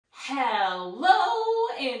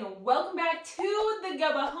Hello and welcome back to the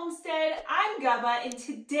𝐚𝐭 Homestead. I'm 𝐚𝐭 and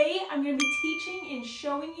today I'm going to be teaching and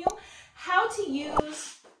showing you how to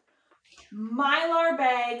use Mylar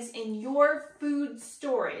bags in your food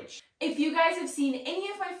storage. If you guys have seen any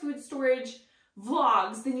of my food storage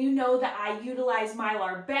vlogs, then you know that I utilize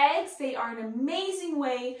Mylar bags. They are an amazing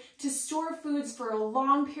way to store foods for a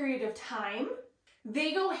long period of time.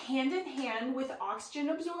 They go hand in hand with oxygen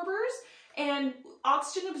absorbers, and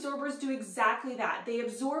oxygen absorbers do exactly that. They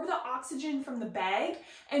absorb the oxygen from the bag,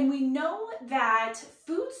 and we know that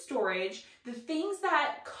food storage, the things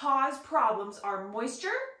that cause problems are moisture,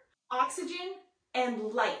 oxygen, and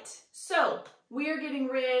light. So we are getting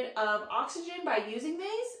rid of oxygen by using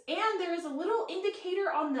these, and there is a little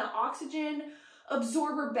indicator on the oxygen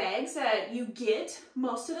absorber bags that you get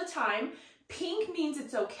most of the time. Pink means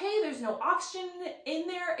it's okay, there's no oxygen in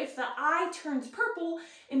there. If the eye turns purple,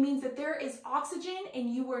 it means that there is oxygen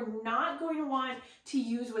and you are not going to want to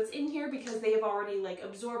use what's in here because they have already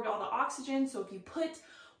absorbed all the oxygen. So if you put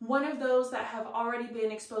one of those that have already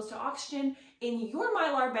been exposed to oxygen in your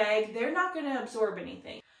Mylar bag, they're not going to absorb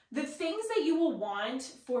anything. The things that you will want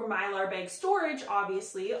for Mylar bag storage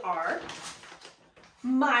obviously are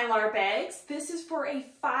Mylar bags. This is for a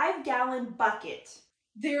 5-gallon bucket.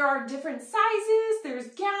 There are different sizes, there's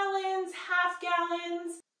gallons, half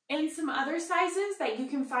gallons, and some other sizes that you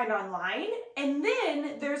can find online. And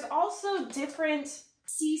then there's also different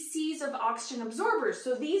cc's of oxygen absorbers.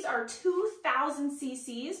 So these are 2,000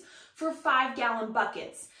 cc's for 5-gallon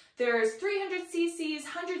buckets. There's 300 cc's,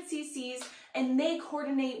 100 cc's, and they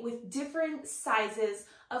coordinate with different sizes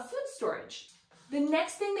of food storage. The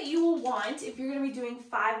next thing that you will want if you're going to be doing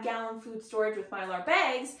 5-gallon food storage with Mylar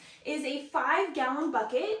bags is a 5-gallon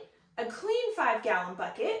bucket, a clean 5-gallon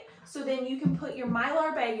bucket. So then you can put your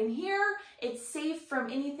Mylar bag in here. It's safe from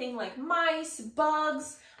anything like mice,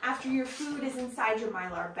 bugs, after your food is inside your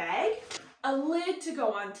Mylar bag. A lid to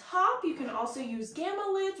go on top. You can also use gamma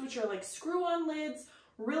lids, which are like screw-on lids.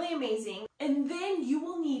 Really amazing. And then you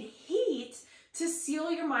will need heat to seal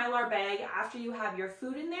your Mylar bag after you have your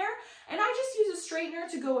food in there. And I just use a straightener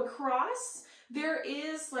to go across. There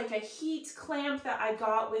is like a heat clamp that I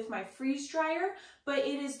got with my freeze dryer, but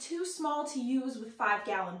it is too small to use with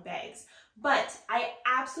 5-gallon bags. But I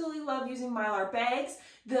absolutely love using Mylar bags.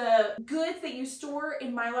 The goods that you store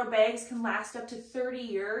in Mylar bags can last up to 30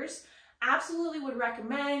 years. Absolutely would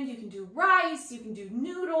recommend. You can do rice, you can do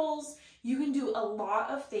noodles, you can do a lot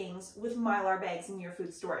of things with Mylar bags in your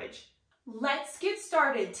food storage. Let's get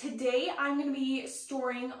started. Today I'm going to be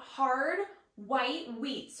storing hard white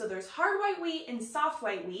wheat. So there's hard white wheat and soft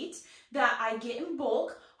white wheat that I get in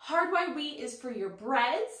bulk. Hard white wheat is for your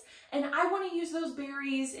breads, and I want to use those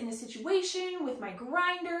berries in a situation with my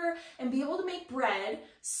grinder and be able to make bread.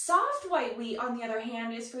 Soft white wheat, on the other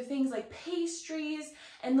hand, is for things like pastries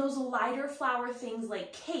and those lighter flour things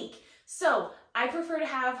like cake. So I prefer to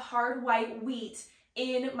have hard white wheat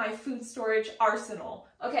in my food storage arsenal.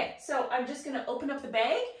 Okay, so I'm just gonna open up the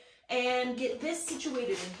bag and get this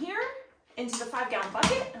situated in here into the 5-gallon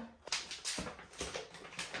bucket.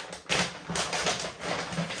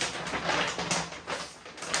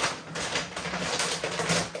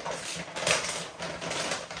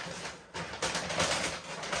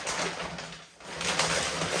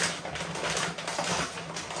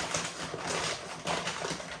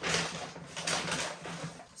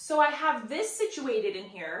 So I have this situated in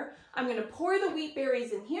here. I'm going to pour the wheat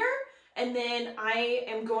berries in here, and then I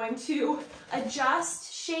am going to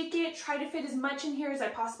adjust, shake it, try to fit as much in here as I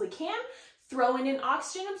possibly can, throw in an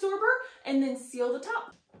oxygen absorber, and then seal the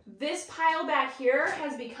top. This pile back here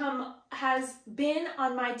has been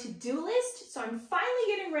on my to-do list, so I'm finally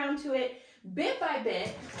getting around to it bit by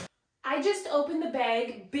bit. I just opened the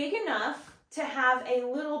bag big enough to have a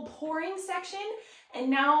little pouring section, and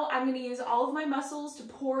now I'm going to use all of my muscles to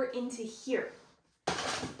pour into here.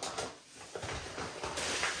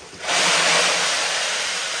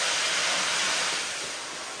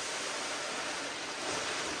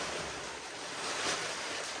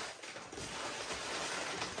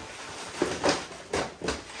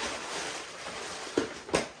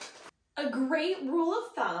 A great rule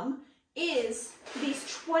of thumb is these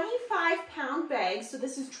 25-pound bags, so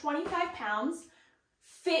this is 25 pounds,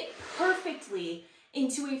 fit perfectly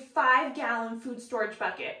into a 5-gallon food storage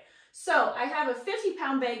bucket. So I have a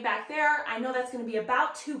 50-pound bag back there. I know that's going to be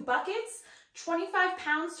about 2 buckets, 25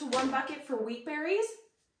 pounds to 1 bucket for wheat berries.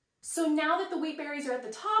 So now that the wheat berries are at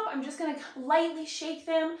the top, I'm just going to lightly shake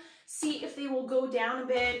them, see if they will go down a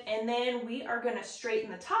bit, and then we are going to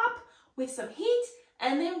straighten the top with some heat,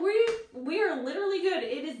 and then we are literally good.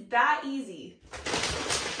 It is that easy.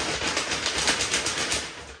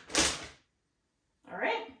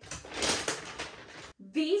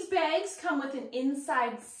 bags come with an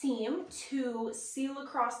inside seam to seal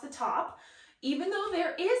across the top. Even though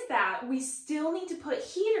there is that, we still need to put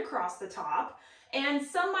heat across the top. And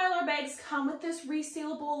some Mylar bags come with this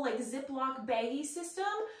resealable like Ziploc baggie system,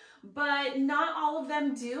 but not all of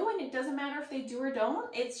them do, and it doesn't matter if they do or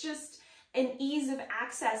don't. It's just an ease of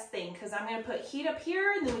access thing, because I'm going to put heat up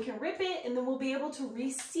here and then we can rip it and then we'll be able to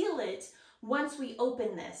reseal it once we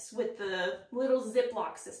open this with the little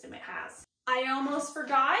Ziploc system it has. I almost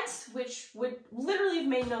forgot, which would literally have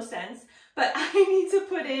made no sense, but I need to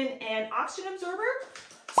put in an oxygen absorber,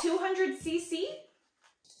 200 cc.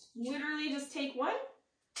 Literally just take one,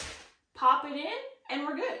 pop it in, and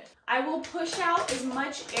we're good. I will push out as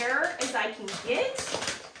much air as I can get.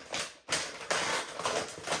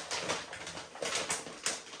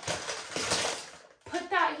 Put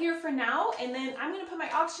that here for now, and then I'm gonna put my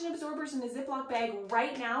oxygen absorbers in a Ziploc bag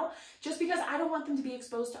right now, just because I don't want them to be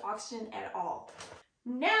exposed to oxygen at all.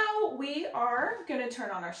 Now we are gonna turn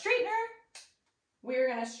on our straightener. We're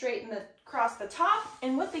gonna straighten across the top,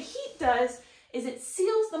 and what the heat does is it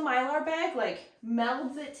seals the Mylar bag, like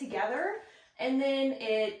melds it together, and then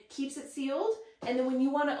it keeps it sealed. And then when you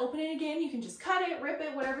want to open it again, you can just cut it, rip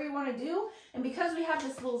it, whatever you want to do. And because we have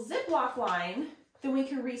this little Ziploc line, then we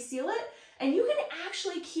can reseal it. And you can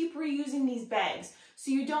actually keep reusing these bags.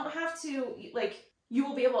 So you don't have to, like, you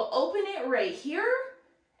will be able to open it right here,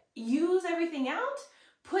 use everything out,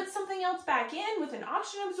 put something else back in with an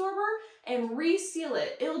oxygen absorber, and reseal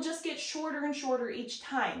it. It'll just get shorter and shorter each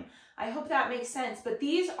time. I hope that makes sense, but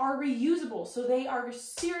these are reusable, so they are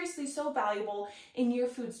seriously so valuable in your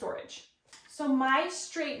food storage. So my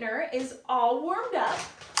straightener is all warmed up.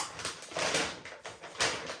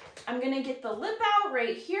 I'm gonna get the lip out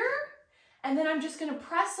right here, and then I'm just gonna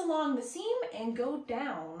press along the seam and go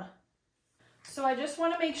down. So I just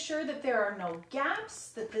wanna make sure that there are no gaps,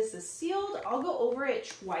 that this is sealed. I'll go over it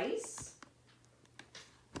twice.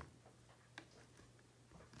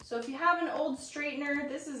 So if you have an old straightener,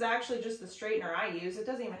 this is actually just the straightener I use. It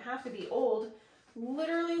doesn't even have to be old.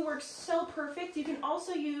 Literally works so perfect. You can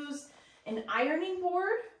also use an ironing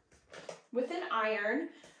board with an iron,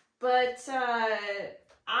 but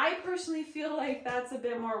I personally feel like that's a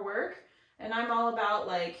bit more work, and I'm all about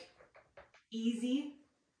like easy.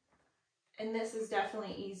 And this is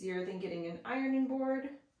definitely easier than getting an ironing board.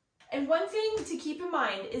 And one thing to keep in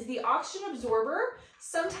mind is the oxygen absorber,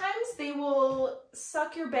 sometimes they will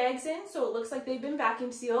suck your bags in so it looks like they've been vacuum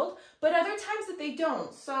sealed, but other times that they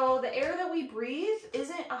don't. So the air that we breathe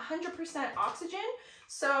isn't 100% oxygen.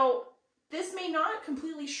 So this may not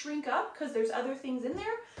completely shrink up because there's other things in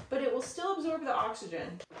there, but it will still absorb the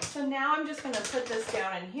oxygen. So now I'm just gonna put this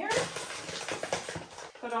down in here,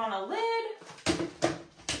 put on a lid,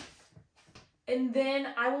 and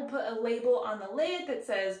then I will put a label on the lid that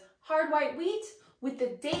says hard white wheat with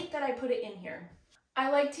the date that I put it in here. I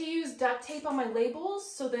like to use duct tape on my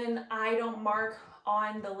labels so then I don't mark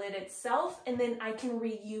on the lid itself, and then I can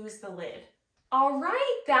reuse the lid. All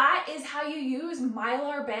right, that is how you use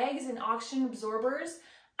Mylar bags and oxygen absorbers.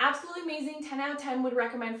 Absolutely amazing, 10 out of 10 would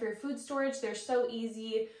recommend for your food storage. They're so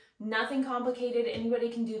easy. Nothing complicated, anybody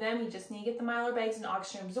can do them. You just need to get the Mylar bags and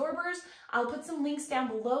oxygen absorbers. I'll put some links down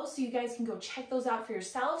below so you guys can go check those out for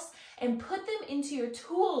yourselves and put them into your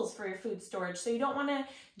tools for your food storage. So you don't wanna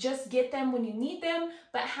just get them when you need them,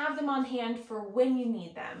 but have them on hand for when you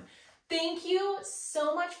need them. Thank you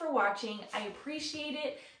so much for watching. I appreciate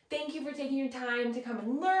it. Thank you for taking your time to come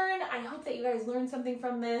and learn. I hope that you guys learned something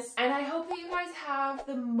from this, and I hope that you guys have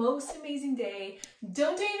the most amazing day.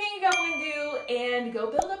 Don't do anything you don't want to do, and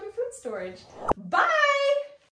go build up your food storage. Bye!